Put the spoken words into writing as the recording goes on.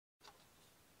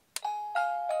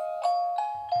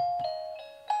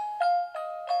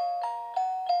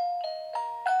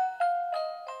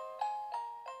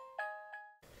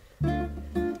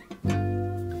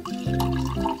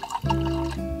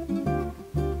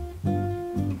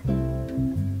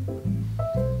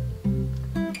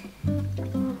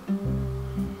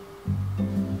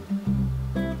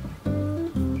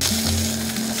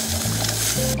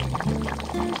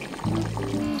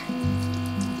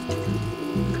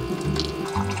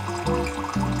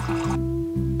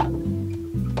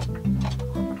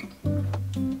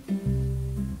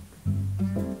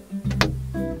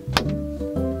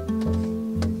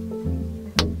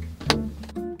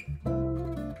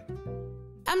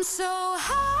I'm so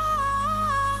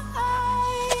high,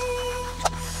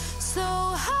 so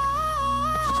high.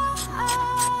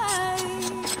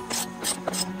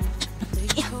 They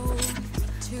told me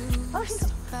to sit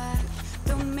back,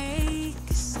 don't make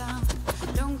a sound,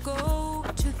 don't go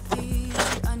to the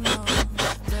unknown.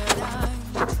 But I'm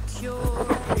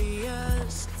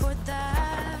curious for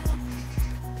that.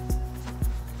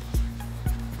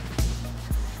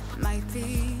 Might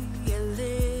be a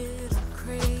little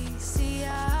crazy,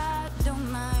 I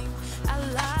don't mind. I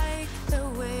like the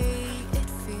way it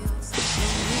feels. Set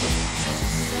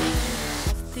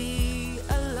off the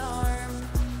alarm.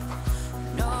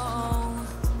 No,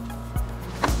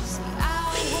 see, I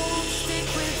won't stick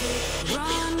with it,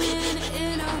 running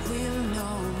in a wheel, no.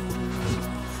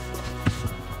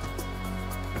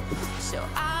 So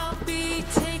I'll be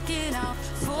taking off,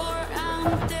 for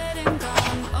I'm dead and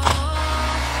gone. Oh,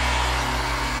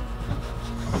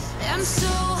 I'm so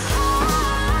high,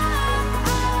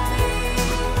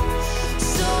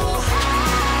 so high.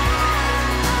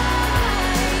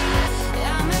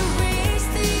 I'ma raise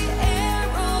the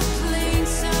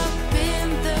aeroplanes up in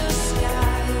the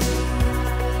sky.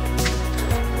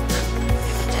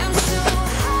 I'm so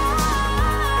high,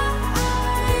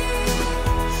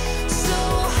 so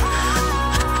high.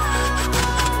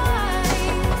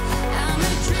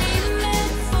 I'ma dream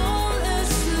and fall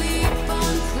asleep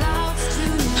on clouds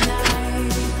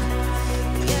tonight.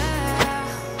 Yeah.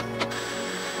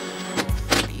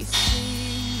 You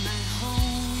see, my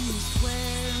home is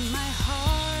where my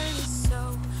heart is, so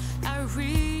I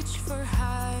reach for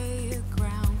higher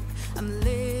ground. I'm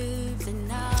living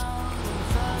out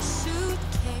of a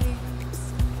suitcase.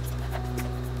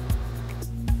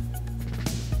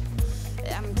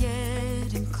 I'm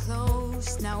getting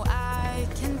close, now I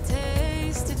can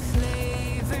taste it.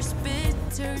 Flavors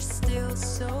bitter, still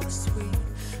so sweet.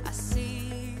 I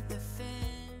see the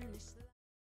finish line.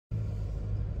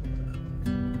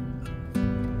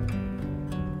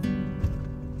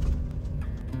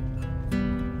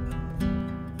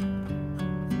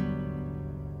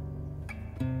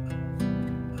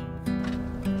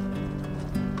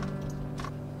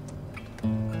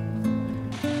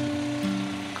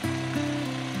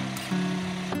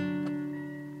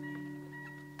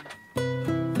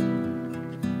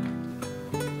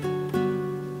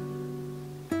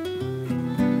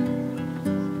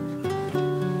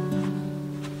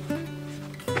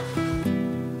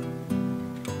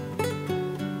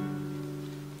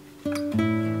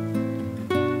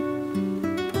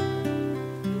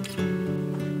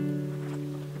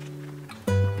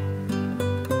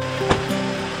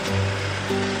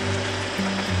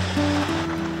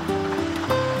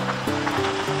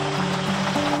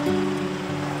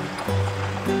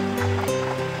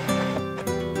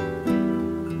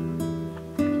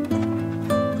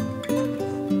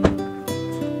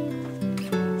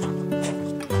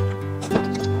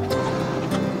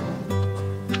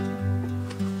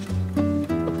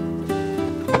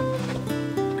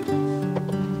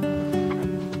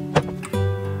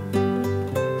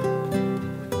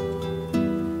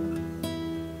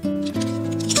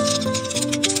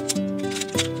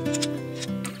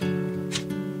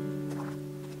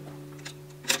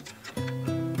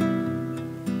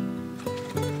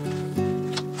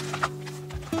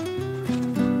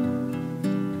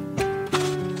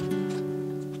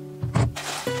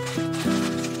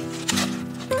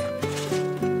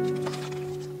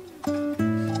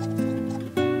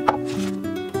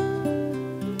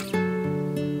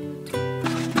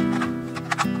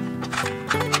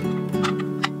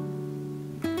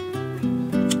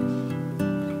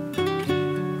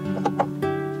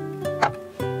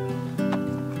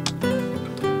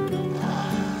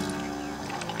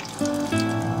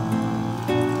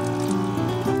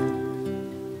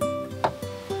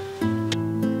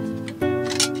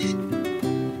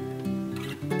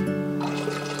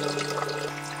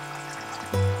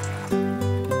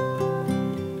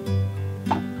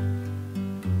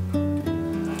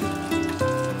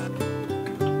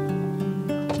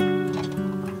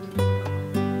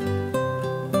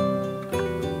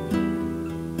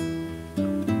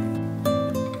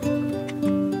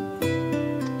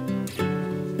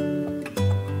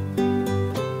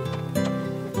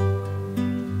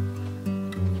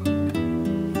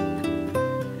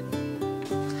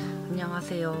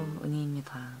 안녕하세요,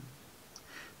 으니입니다.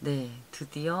 네,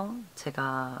 드디어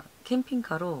제가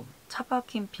캠핑카로 차박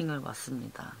캠핑을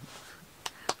왔습니다.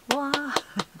 와!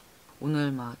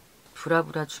 오늘 막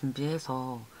부랴부랴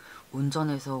준비해서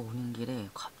운전해서 오는 길에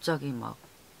갑자기 막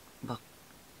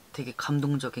되게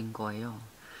감동적인 거예요.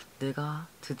 내가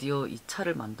드디어 이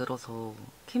차를 만들어서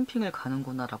캠핑을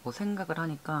가는구나 라고 생각을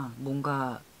하니까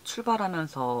뭔가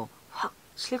출발하면서 확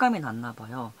실감이 났나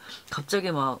봐요.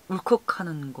 갑자기 막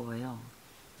울컥하는 거예요.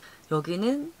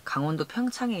 여기는 강원도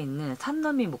평창에 있는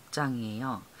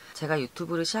산너미목장이에요. 제가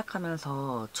유튜브를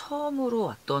시작하면서 처음으로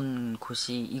왔던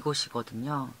곳이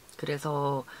이곳이거든요.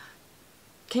 그래서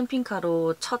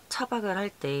캠핑카로 첫 차박을 할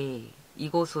때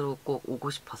이곳으로 꼭 오고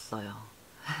싶었어요.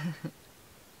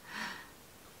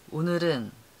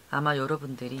 오늘은 아마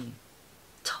여러분들이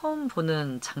처음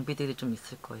보는 장비들이 좀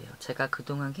있을 거예요. 제가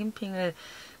그동안 캠핑을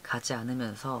가지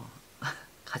않으면서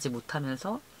가지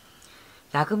못하면서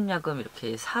야금야금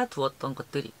이렇게 사두었던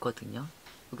것들이 있거든요.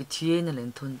 여기 뒤에 있는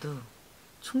랜턴도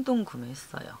충동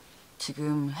구매했어요.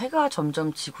 지금 해가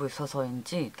점점 지고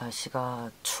있어서인지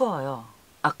날씨가 추워요.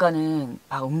 아까는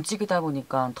막 움직이다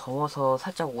보니까 더워서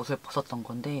살짝 옷을 벗었던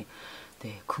건데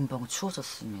네, 금방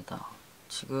추워졌습니다.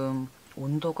 지금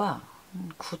온도가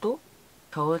 9도?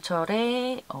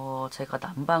 겨울철에 제가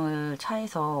난방을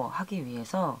차에서 하기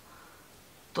위해서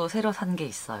또 새로 산 게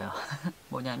있어요.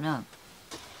 뭐냐면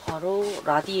바로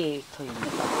라디에이터입니다.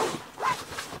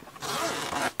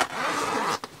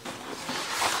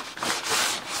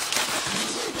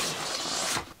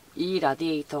 이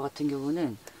라디에이터 같은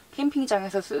경우는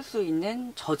캠핑장에서 쓸 수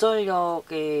있는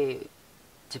저전력의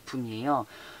제품이에요.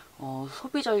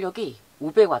 소비 전력이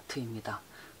 500W입니다.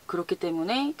 그렇기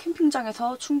때문에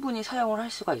캠핑장에서 충분히 사용을 할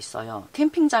수가 있어요.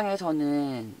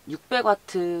 캠핑장에서는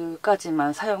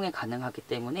 600W까지만 사용이 가능하기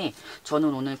때문에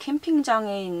저는 오늘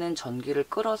캠핑장에 있는 전기를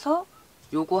끌어서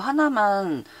요거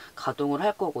하나만 가동을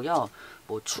할 거고요.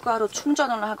 뭐 추가로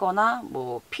충전을 하거나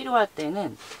뭐 필요할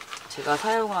때는 제가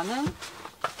사용하는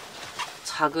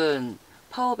작은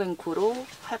파워뱅크로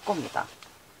할 겁니다.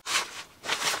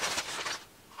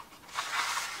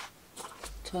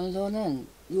 전선은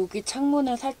여기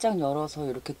창문을 살짝 열어서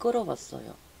이렇게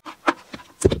끌어봤어요.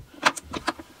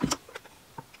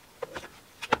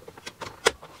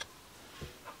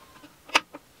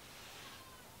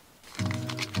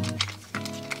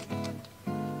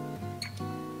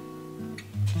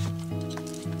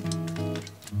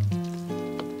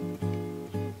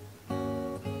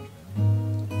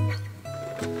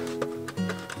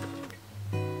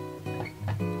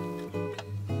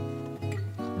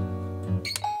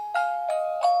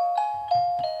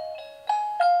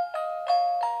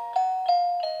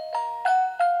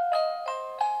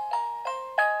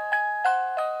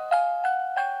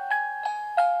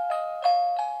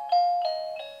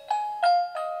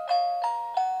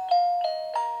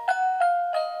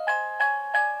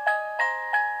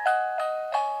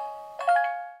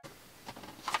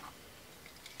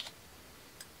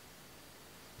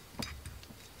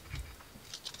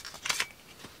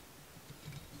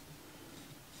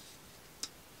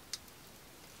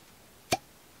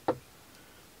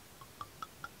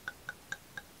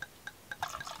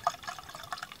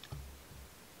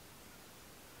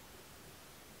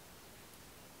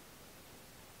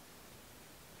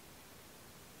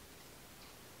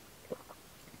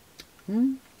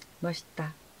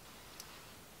 맛있다.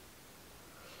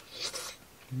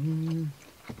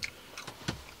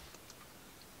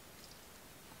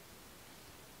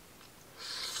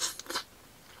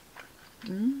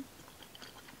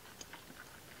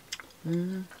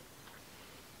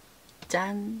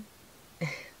 짠.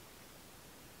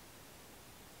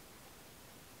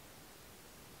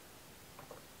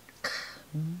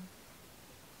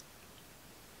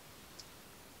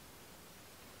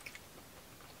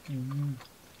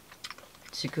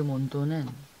 지금 온도는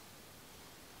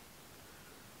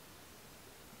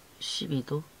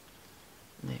 12도?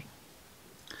 네.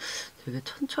 되게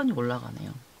천천히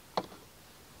올라가네요.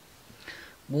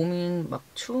 몸이 막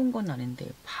추운 건 아닌데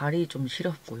발이 좀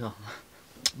시렵고요.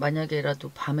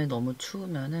 만약에라도 밤에 너무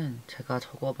추우면은 제가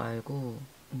저거 말고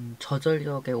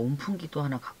저전력의 온풍기도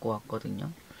하나 갖고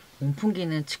왔거든요.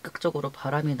 온풍기는 즉각적으로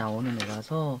바람이 나오는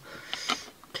애라서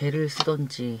걔를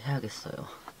쓰던지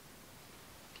해야겠어요.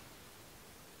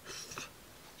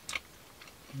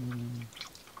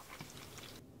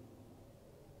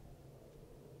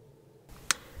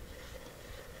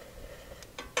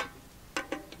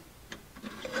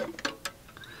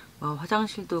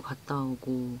 화장실도 갔다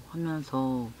오고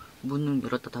하면서 문을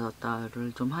열었다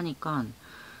닫았다를 좀 하니까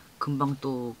금방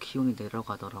또 기온이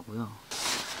내려가더라고요.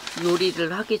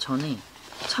 요리를 하기 전에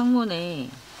창문에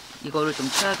이거를 좀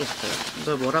쳐야겠어요.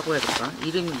 이걸 뭐라고 해야 될까?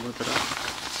 이름이 뭐더라?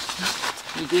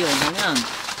 이게 뭐냐면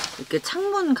이렇게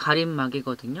창문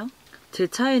가림막이거든요. 제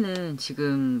차에는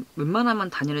지금 웬만하면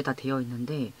단열이 다 되어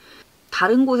있는데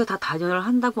다른 곳에 다 단열을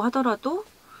한다고 하더라도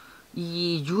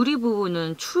이 유리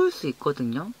부분은 추울 수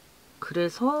있거든요.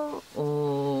 그래서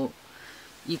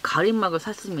이 가림막을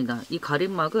샀습니다. 이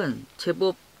가림막은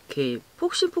제법 이렇게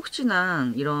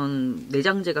폭신폭신한 이런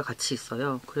내장재가 같이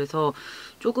있어요. 그래서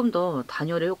조금 더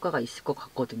단열의 효과가 있을 것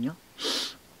같거든요.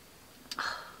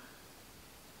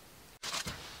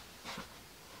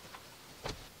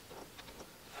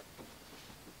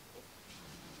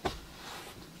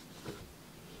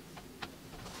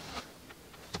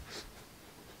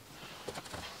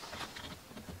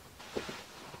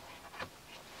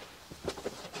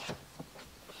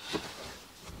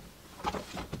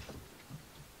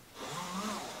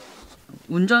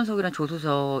 운전석이랑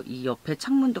조수석 이 옆에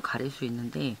창문도 가릴 수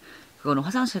있는데 그거는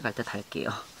화장실 갈 때 달게요.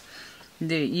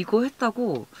 근데 이거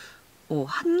했다고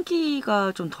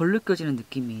한기가 좀 덜 느껴지는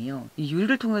느낌이에요. 이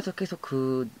유리를 통해서 계속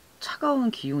그 차가운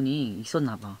기운이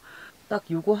있었나 봐. 딱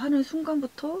이거 하는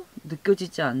순간부터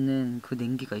느껴지지 않는 그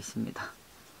냉기가 있습니다.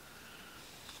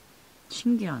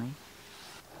 신기하네.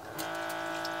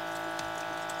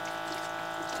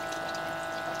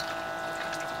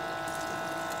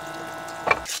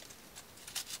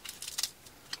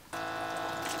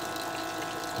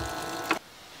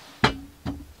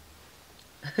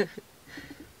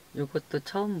 이것도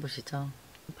처음 보시죠?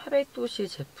 800도씨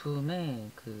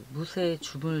제품의 그 무쇠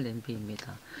주물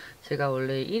냄비입니다. 제가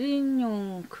원래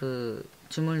 1인용 그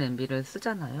주물 냄비를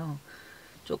쓰잖아요.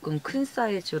 조금 큰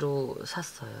사이즈로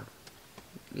샀어요.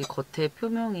 이 겉에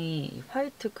표면이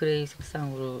화이트 그레이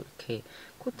색상으로 이렇게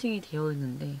코팅이 되어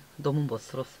있는데 너무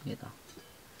멋스럽습니다.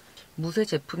 무쇠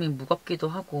제품이 무겁기도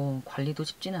하고 관리도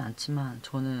쉽지는 않지만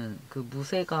저는 그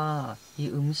무쇠가 이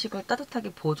음식을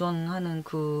따뜻하게 보존하는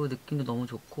그 느낌도 너무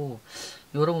좋고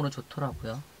여러모로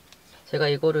좋더라고요. 제가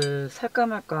이거를 살까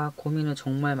말까 고민을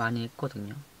정말 많이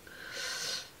했거든요.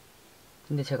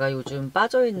 근데 제가 요즘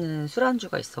빠져있는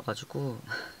술안주가 있어가지고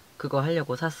그거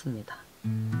하려고 샀습니다.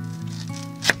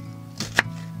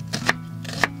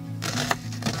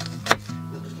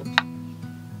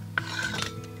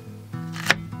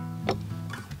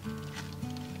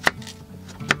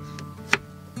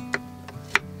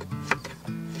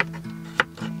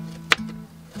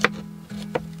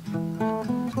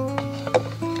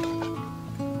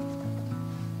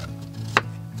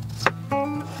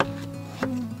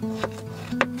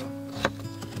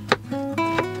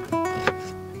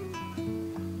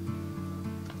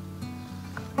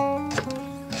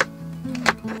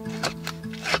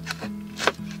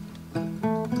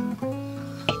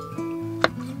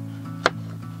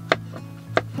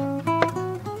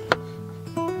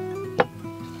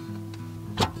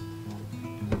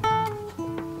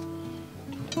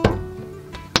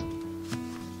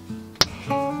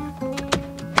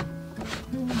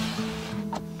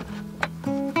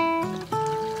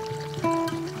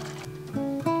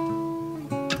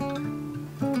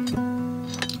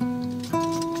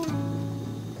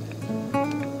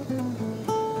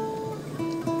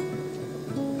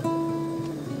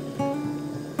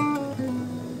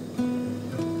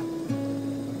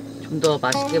 좀 더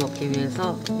맛있게 먹기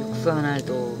위해서 육수 하나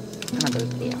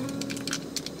넣을게요.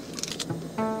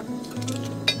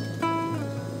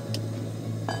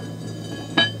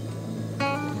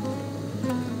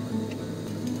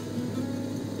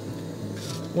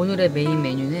 오늘의 메인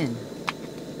메뉴는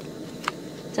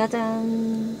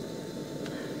짜잔!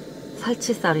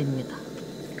 살치살입니다.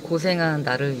 고생한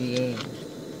나를 위해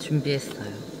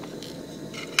준비했어요.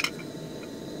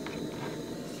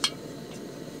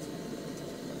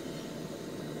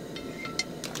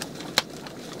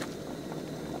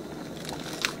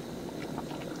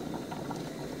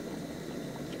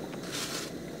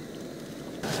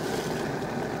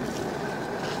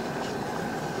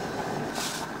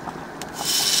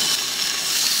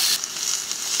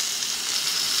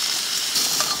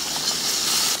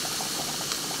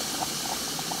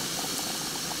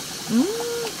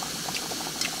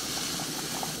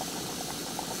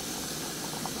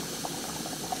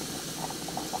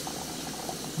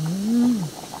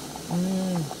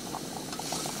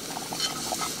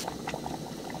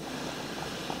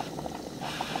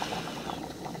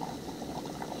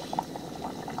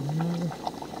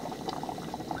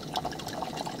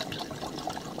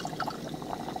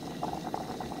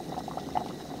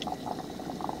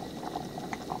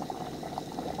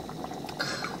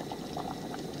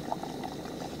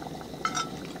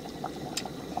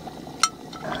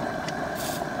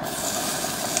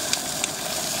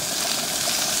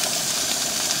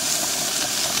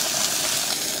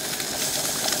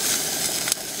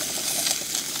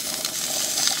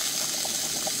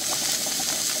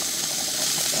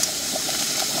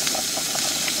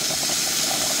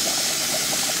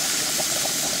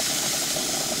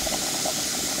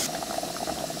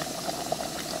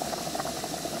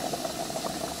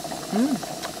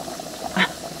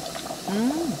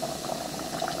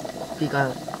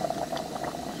 고기가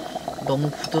너무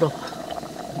부드러워.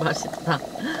 맛있다.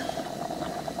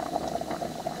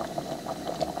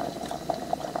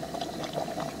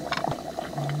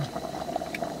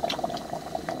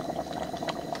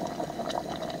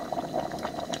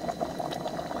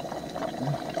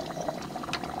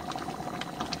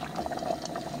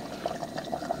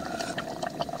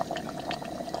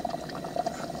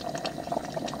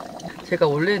 제가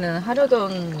원래는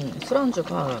하려던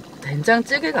술안주가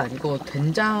된장찌개가 아니고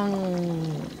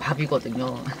된장밥이거든요.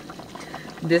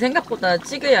 근데 생각보다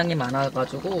찌개 양이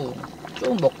많아가지고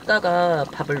좀 먹다가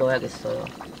밥을 넣어야겠어요.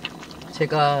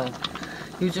 제가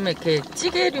요즘에 이렇게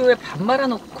찌개류에 밥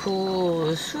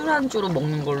말아놓고 술안주로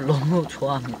먹는 걸 너무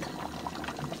좋아합니다.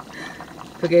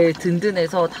 그게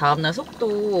든든해서 다음날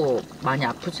속도 많이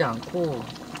아프지 않고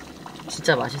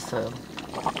진짜 맛있어요.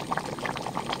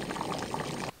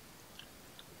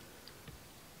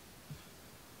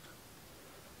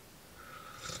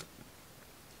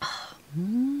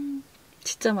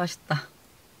 진짜 맛있다.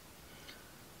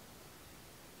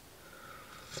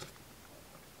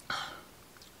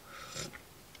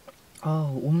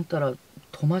 오늘따라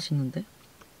더 맛있는데?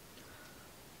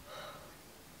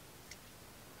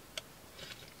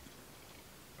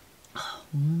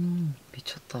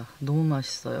 미쳤다. 너무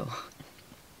맛있어요.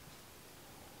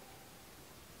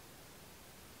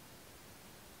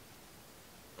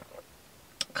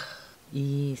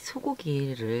 이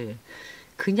소고기를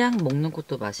그냥 먹는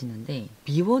것도 맛있는데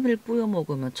미원을 뿌려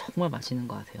먹으면 정말 맛있는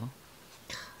것 같아요.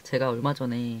 제가 얼마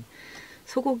전에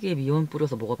소고기에 미원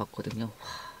뿌려서 먹어봤거든요. 와,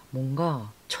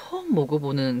 뭔가 처음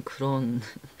먹어보는 그런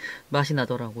맛이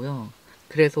나더라고요.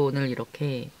 그래서 오늘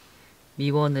이렇게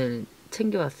미원을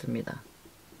챙겨왔습니다.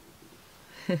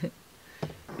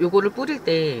 요거를 뿌릴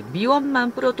때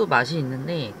미원만 뿌려도 맛이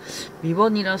있는데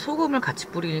미원이랑 소금을 같이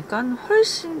뿌리니까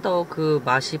훨씬 더 그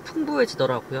맛이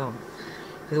풍부해지더라고요.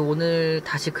 그래서 오늘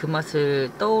다시 그 맛을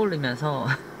떠올리면서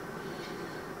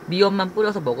미원만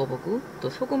뿌려서 먹어보고 또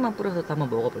소금만 뿌려서 한번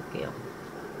먹어볼게요.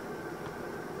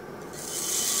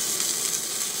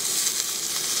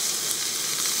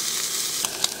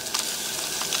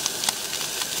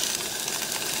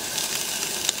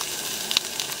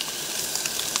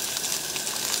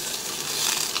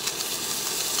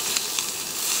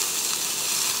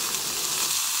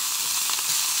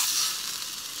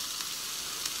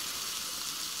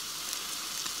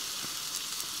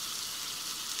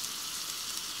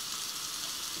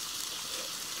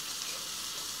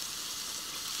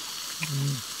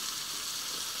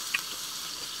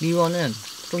 미원은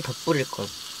좀 더 뿌릴걸.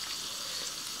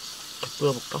 더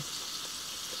뿌려볼까?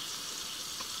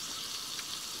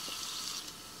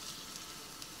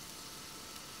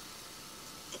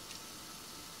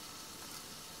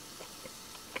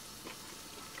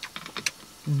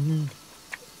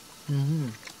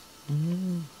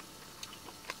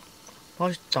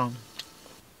 맛있다.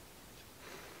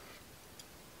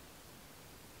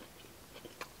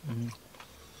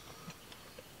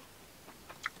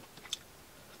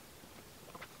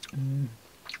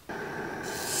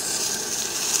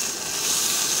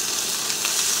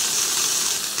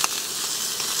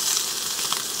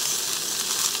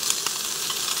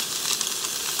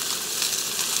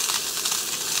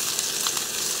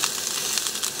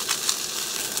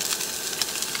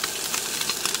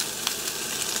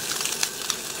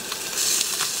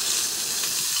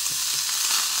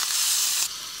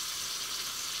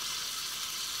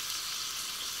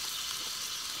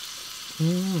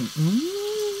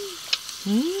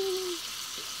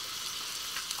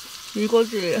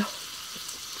 이거지.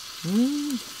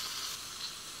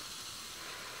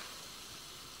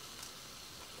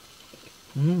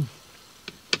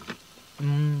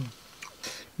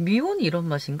 미원이 이런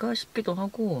맛인가 싶기도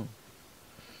하고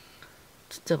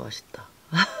진짜 맛있다.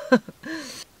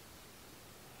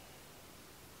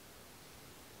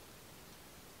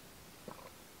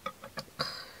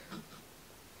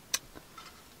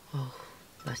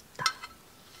 맛있다.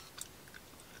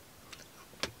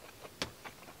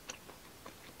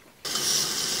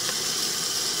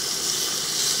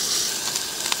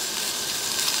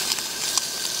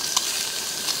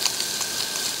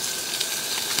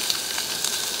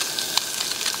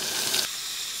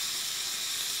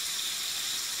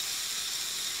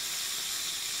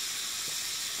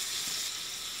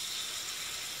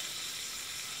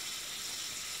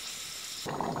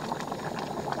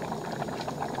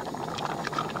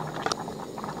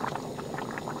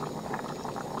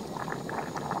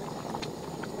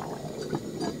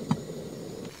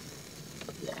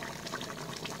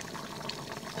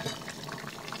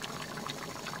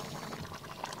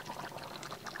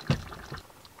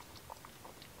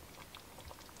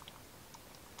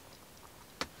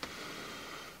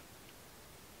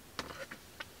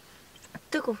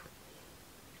 아이고.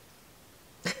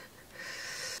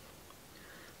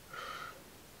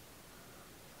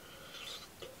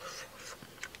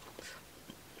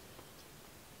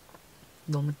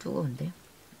 너무 뜨거운데요?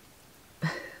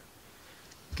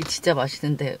 이게 진짜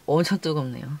맛있는데 엄청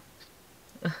뜨겁네요.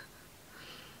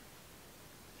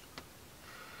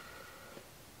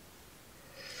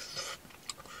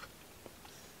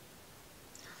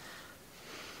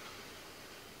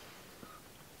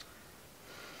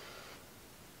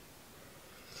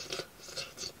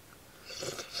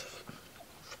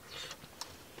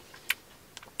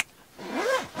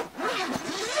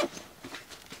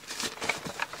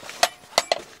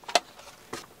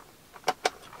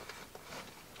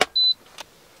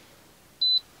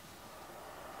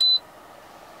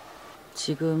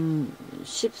 지금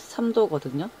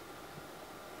 13도거든요.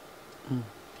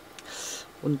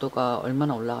 온도가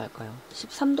얼마나 올라갈까요?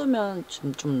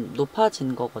 13도면 좀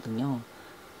높아진 거거든요.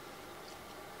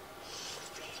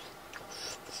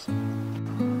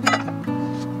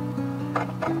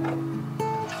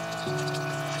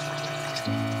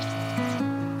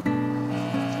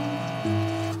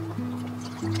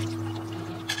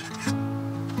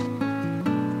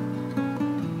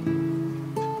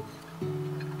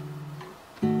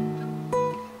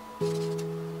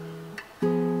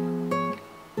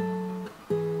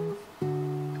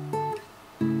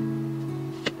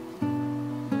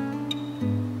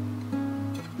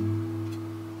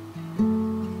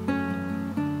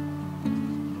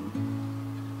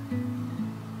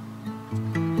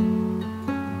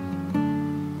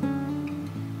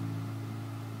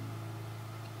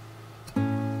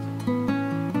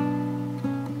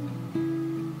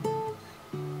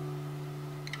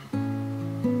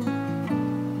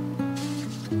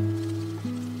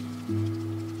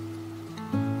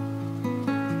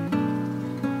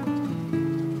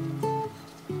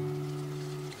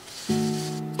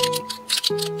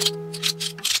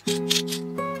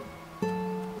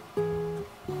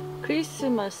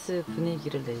 크리스마스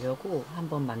분위기를 내려고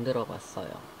한번 만들어 봤어요.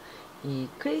 이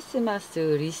크리스마스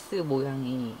리스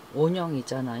모양이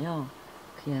원형이잖아요.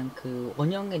 그냥 그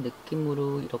원형의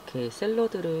느낌으로 이렇게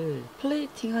샐러드를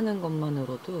플레이팅 하는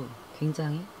것만으로도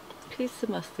굉장히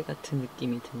크리스마스 같은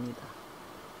느낌이 듭니다.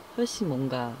 훨씬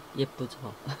뭔가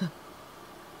예쁘죠?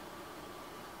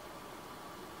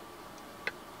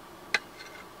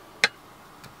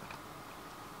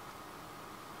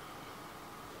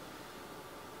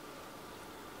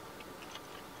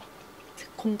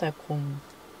 새콤달콤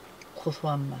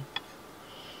고소한 맛.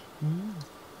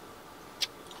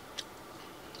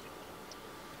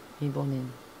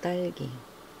 이번엔 딸기.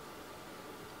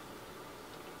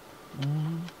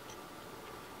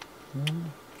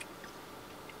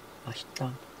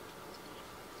 맛있다.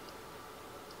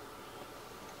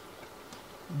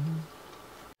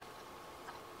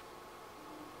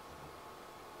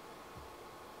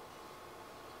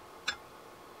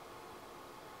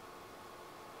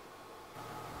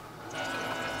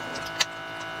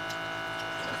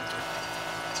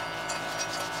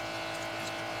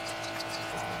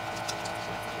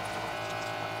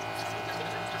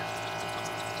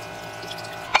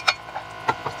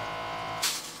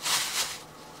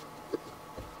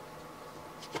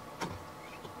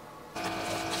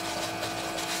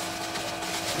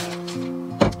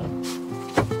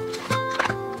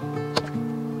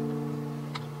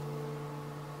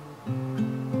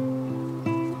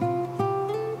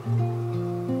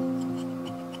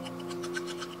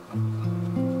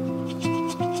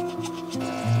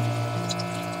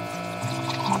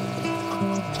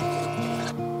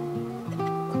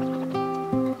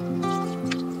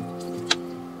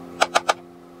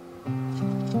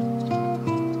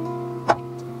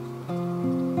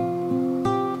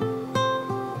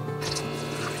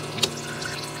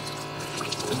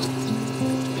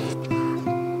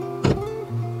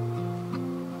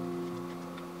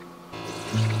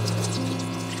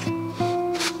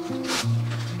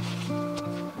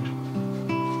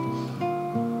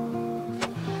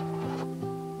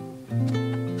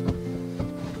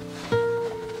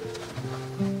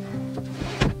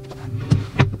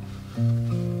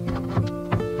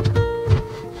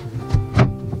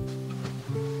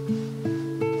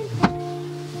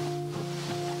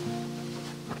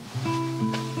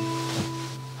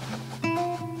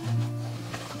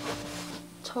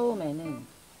 처음에는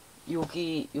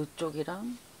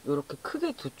요쪽이랑 요렇게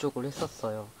크게 두 쪽을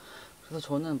했었어요. 그래서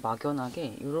저는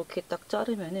막연하게 요렇게 딱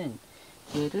자르면은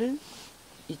얘를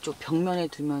이쪽 벽면에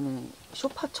두면은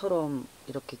소파처럼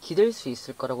이렇게 기댈 수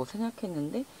있을 거라고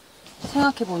생각했는데,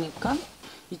 생각해 보니까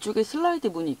이쪽에 슬라이드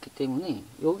문이 있기 때문에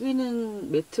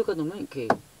여기는 매트가 너무 이렇게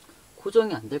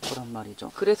고정이 안 될 거란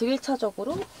말이죠. 그래서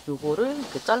 1차적으로 요거를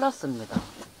이렇게 잘랐습니다.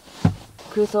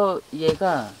 그래서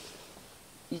얘가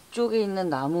이쪽에 있는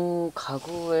나무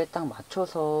가구에 딱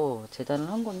맞춰서 재단을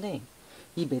한 건데,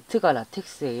 이 매트가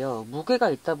라텍스예요. 무게가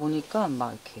있다 보니까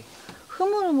막 이렇게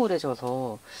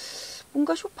흐물흐물해져서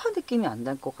뭔가 소파 느낌이 안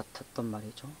날 것 같았단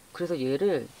말이죠. 그래서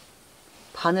얘를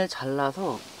반을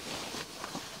잘라서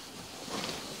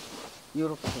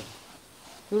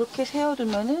요렇게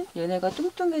세워두면은 얘네가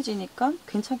뚱뚱해지니까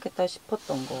괜찮겠다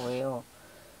싶었던 거예요.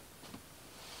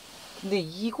 근데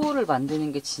이거를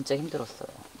만드는 게 진짜 힘들었어요.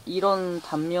 이런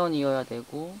단면이어야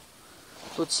되고,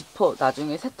 또 지퍼,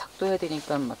 나중에 세탁도 해야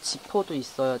되니까 막 지퍼도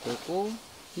있어야 되고,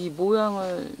 이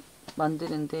모양을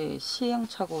만드는데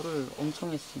시행착오를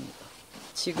엄청 했습니다.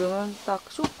 지금은 딱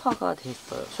소파가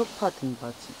됐어요. 소파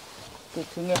등받이.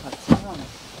 등에 받치면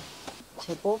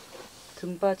제법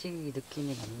등받이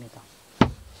느낌이 납니다.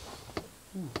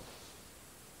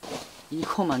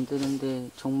 이거 만드는데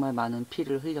정말 많은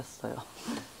피를 흘렸어요.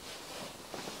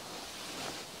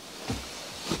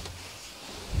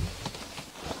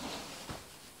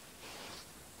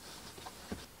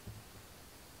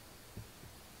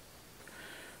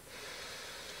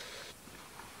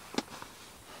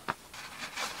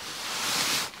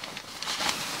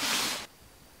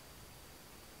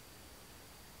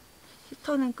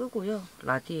 히터는 끄고요.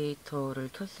 라디에이터를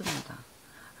켰습니다.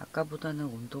 아까보다는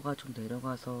온도가 좀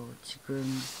내려가서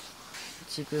지금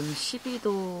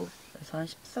 12도에서 한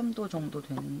 13도 정도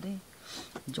되는데,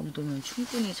 이 정도면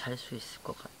충분히 잘 수 있을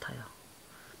것 같아요.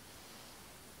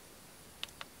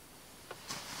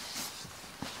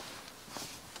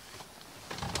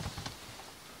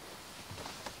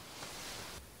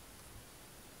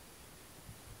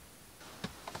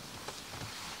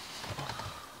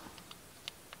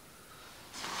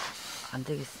 안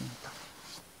되겠습니다.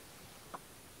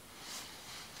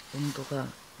 온도가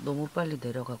너무 빨리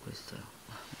내려가고 있어요.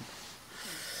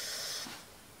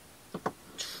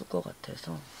 추울 것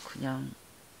같아서 그냥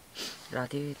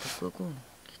라디에이터 끄고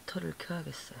히터를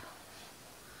켜야겠어요.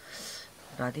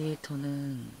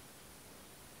 라디에이터는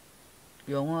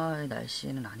영하의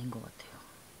날씨에는 아닌 것 같아요.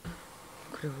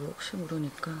 그리고 혹시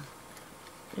모르니까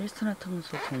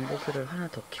일산화탄소 경보기를 하나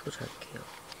더 켜고 잘게요.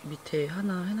 밑에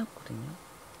하나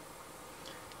해놨거든요.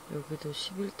 여기도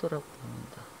 11도라고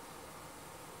나옵니다.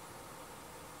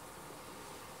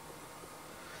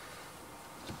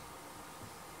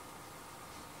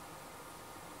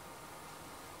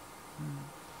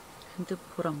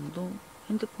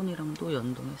 핸드폰이랑도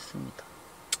연동했습니다.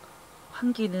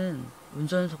 환기는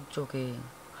운전석 쪽에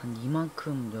한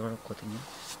이만큼 열었거든요.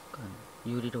 그러니까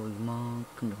유리로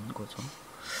이만큼 연 거죠.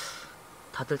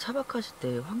 다들 차박하실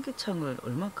때 환기창을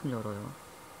얼만큼 열어요?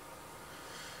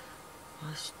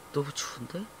 아씨, 너무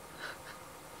추운데?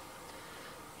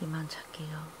 이만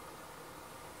잘게요.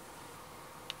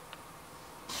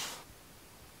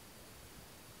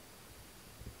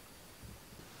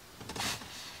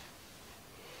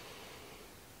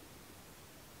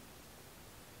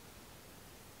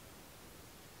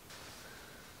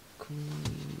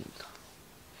 금합니다.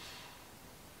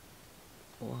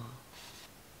 와,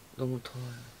 너무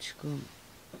더워요. 지금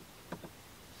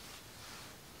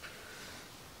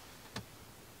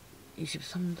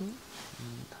 23도입니다.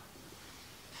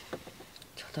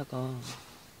 자다가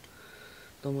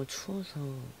너무 추워서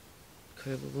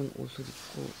결국은 옷을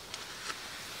입고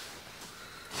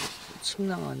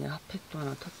침낭 안에 핫팩도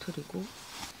하나 터뜨리고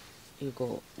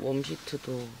이거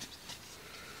웜시트도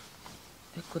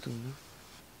했거든요.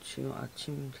 지금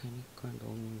아침 되니까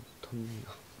너무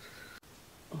덥네요.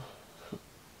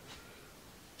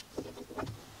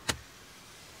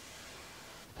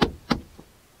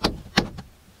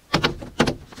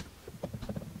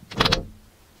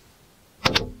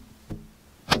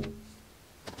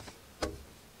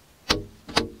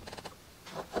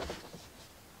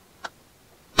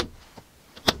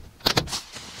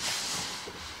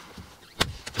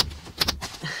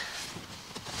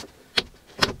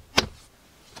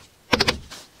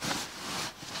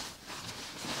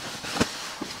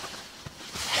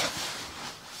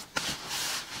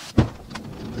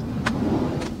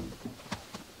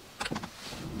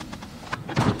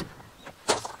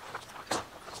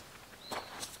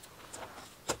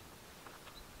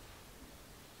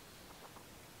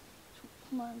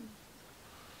 조그만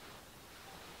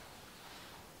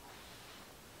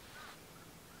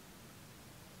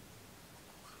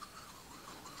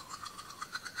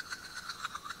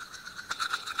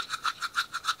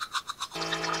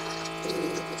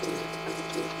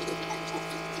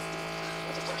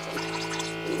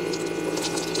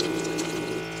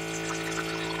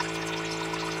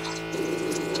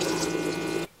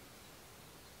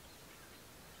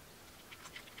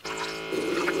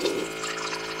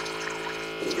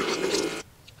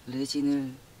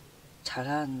매진을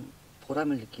잘한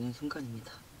보람을 느끼는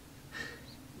순간입니다.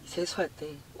 세수할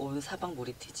때 온 사방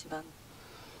물이 튀지만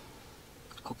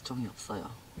걱정이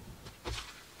없어요.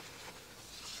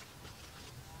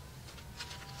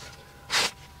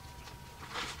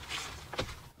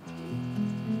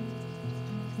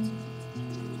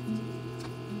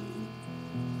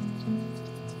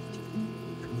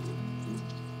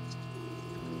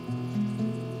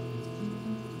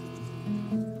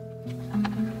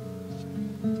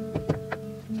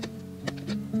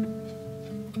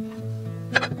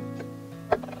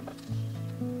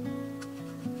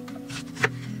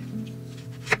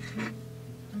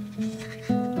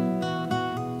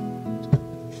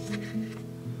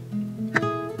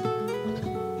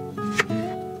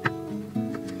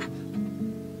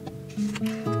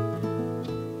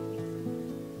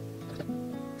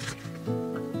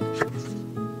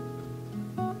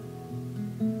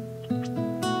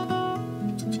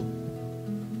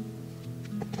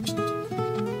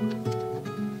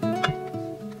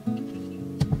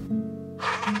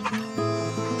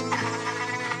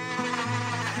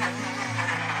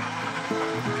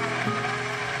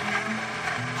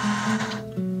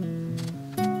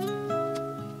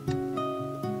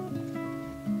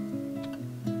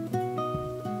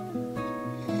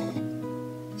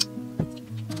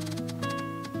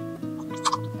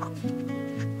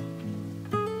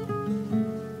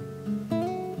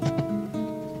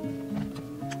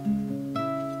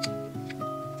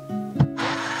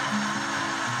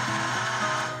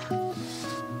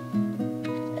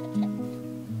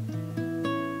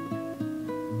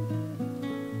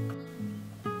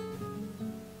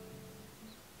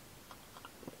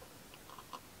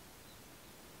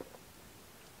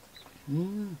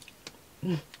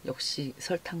 역시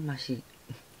설탕 맛이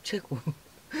최고.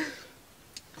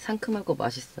 상큼하고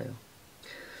맛있어요.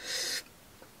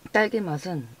 딸기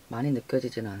맛은 많이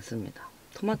느껴지지는 않습니다.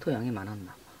 토마토 양이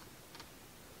많았나 봐.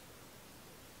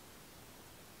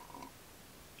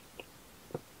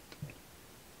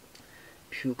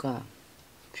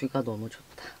 뷰가 너무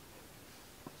좋다.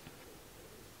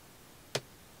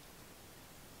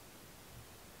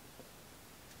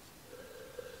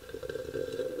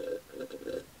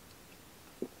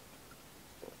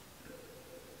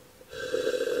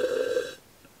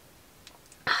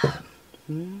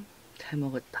 잘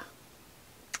먹었다.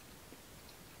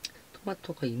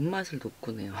 토마토가 입맛을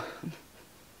돋구네요.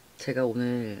 제가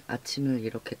오늘 아침을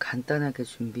이렇게 간단하게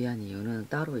준비한 이유는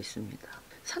따로 있습니다.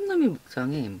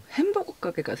 산너미목장에 햄버거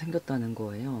가게가 생겼다는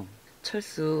거예요.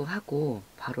 철수하고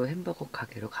바로 햄버거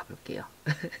가게로 가볼게요.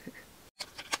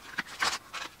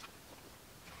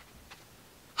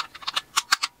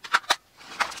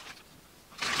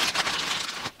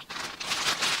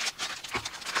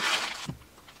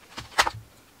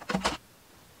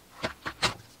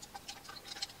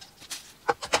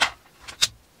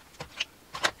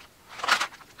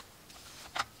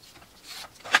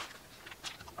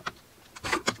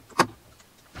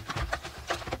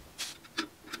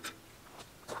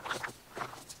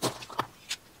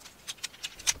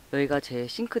 여기가 제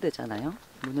싱크대잖아요.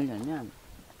 문을 열면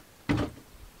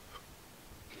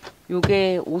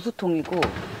요게 오수통이고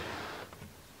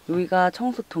여기가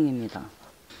청소통입니다.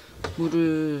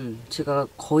 물을 제가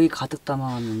거의 가득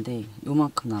담아왔는데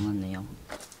요만큼 남았네요.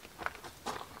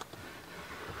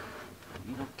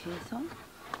 이렇게 해서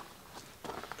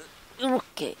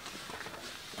이렇게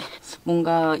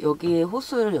뭔가 여기에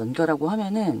호스를 연결하고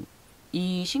하면은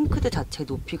이 싱크대 자체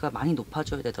높이가 많이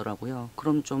높아져야 되더라고요.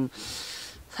 그럼 좀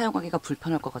사용하기가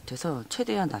불편할 것 같아서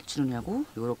최대한 낮추려고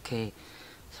이렇게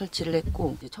설치를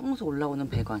했고, 이제 청소 올라오는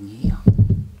배관이에요.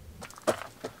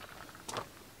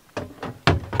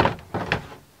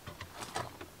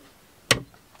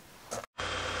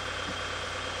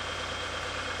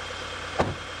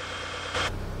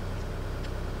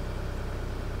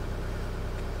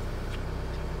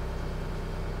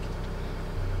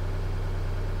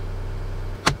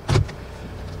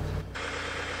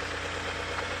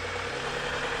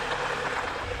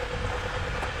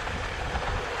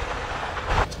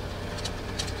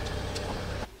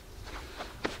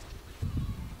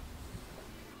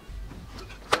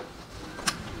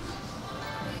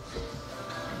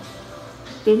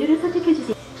 메뉴를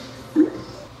선택해주세요.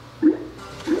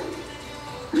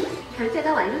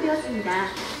 결제가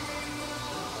완료되었습니다.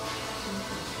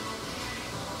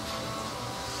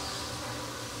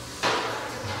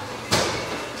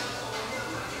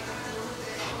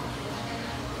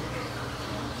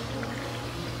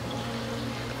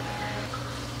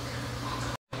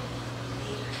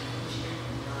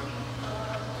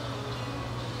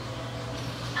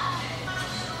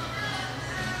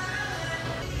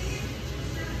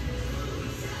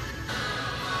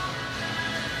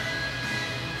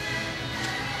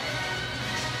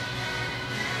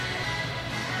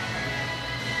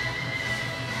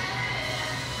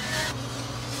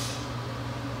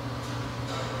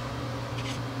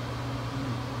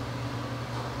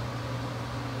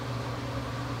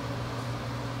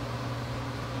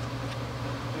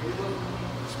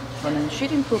 저는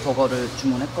쉬림프 버거를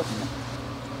주문했거든요.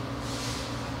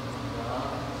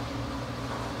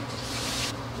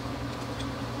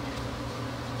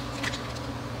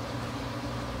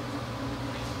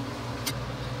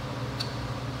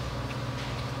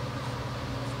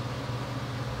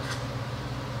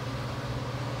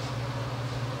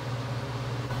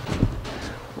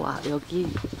 와, 여기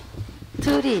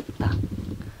틀이 있다.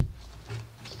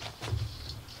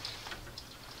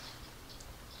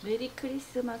 메리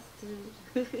크리스마스.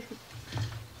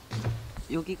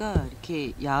 여기가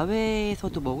이렇게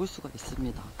야외에서도 먹을 수가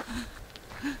있습니다.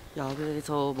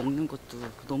 야외에서 먹는 것도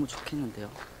너무 좋겠는데요.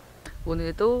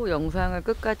 오늘도 영상을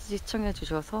끝까지 시청해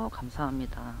주셔서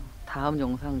감사합니다. 다음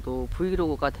영상도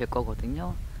브이로그가 될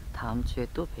거거든요. 다음 주에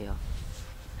또 봬요.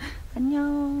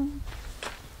 안녕.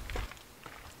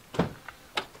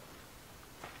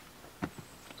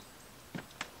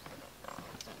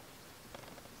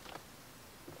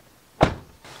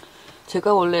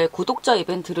 제가 원래 구독자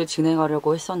이벤트를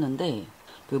진행하려고 했었는데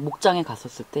그 목장에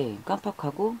갔었을 때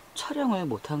깜빡하고 촬영을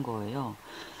못한 거예요.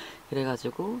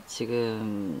 그래가지고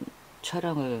지금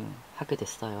촬영을 하게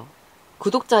됐어요.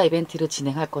 구독자 이벤트를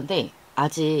진행할 건데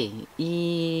아직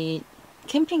이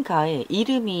캠핑카에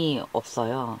이름이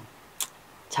없어요.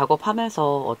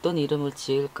 작업하면서 어떤 이름을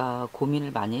지을까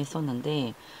고민을 많이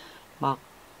했었는데 막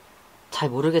잘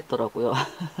모르겠더라고요.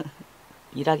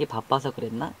 일하기 바빠서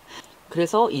그랬나?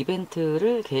 그래서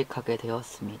이벤트를 계획하게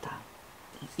되었습니다.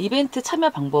 이벤트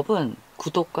참여 방법은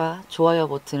구독과 좋아요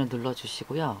버튼을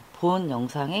눌러주시고요. 본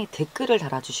영상에 댓글을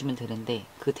달아주시면 되는데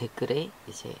그 댓글에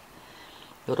이제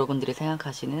여러분들이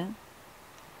생각하시는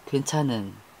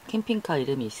괜찮은 캠핑카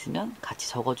이름이 있으면 같이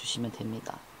적어주시면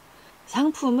됩니다.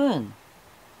 상품은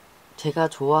제가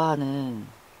좋아하는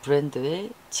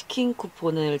브랜드의 치킨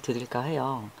쿠폰을 드릴까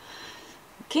해요.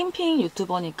 캠핑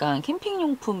유튜버니까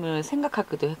캠핑용품을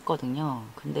생각하기도 했거든요.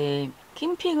 근데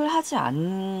캠핑을 하지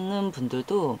않는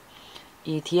분들도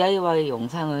이 DIY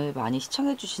영상을 많이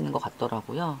시청해 주시는 것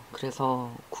같더라고요.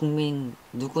 그래서 국민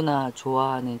누구나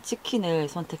좋아하는 치킨을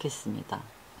선택했습니다.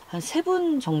 한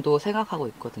 3분 정도 생각하고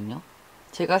있거든요.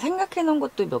 제가 생각해 놓은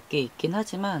것도 몇 개 있긴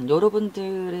하지만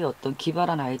여러분들의 어떤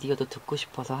기발한 아이디어도 듣고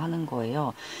싶어서 하는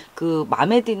거예요. 그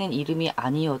마음에 드는 이름이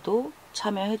아니어도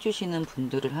참여해 주시는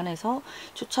분들을 한해서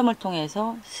추첨을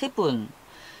통해서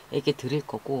 3분에게 드릴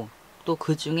거고 또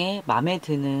그 중에 마음에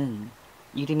드는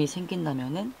이름이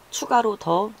생긴다면은 추가로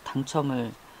더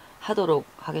당첨을 하도록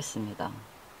하겠습니다.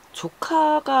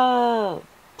 조카가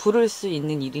부를 수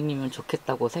있는 이름이면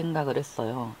좋겠다고 생각을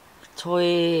했어요.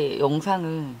 저의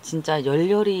영상을 진짜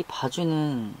열렬히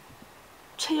봐주는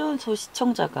최연소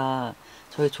시청자가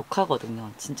저희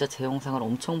조카거든요. 진짜 제 영상을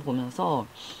엄청 보면서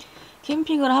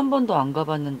캠핑을 한 번도 안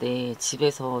가봤는데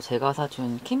집에서 제가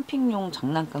사준 캠핑용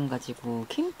장난감 가지고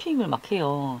캠핑을 막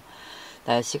해요.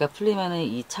 날씨가 풀리면은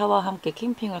이 차와 함께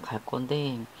캠핑을 갈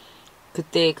건데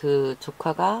그때 그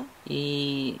조카가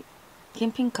이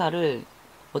캠핑카를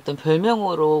어떤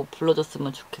별명으로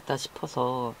불러줬으면 좋겠다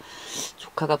싶어서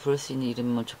조카가 부를 수 있는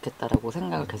이름이면 좋겠다라고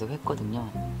생각을 계속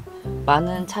했거든요.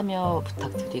 많은 참여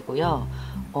부탁드리고요.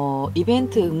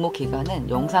 이벤트 응모 기간은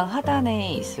영상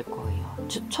하단에 있을 거예요.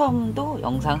 추첨도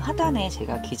영상 하단에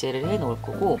제가 기재를 해 놓을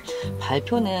거고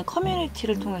발표는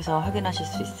커뮤니티를 통해서 확인하실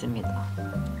수 있습니다.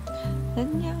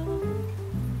 안녕.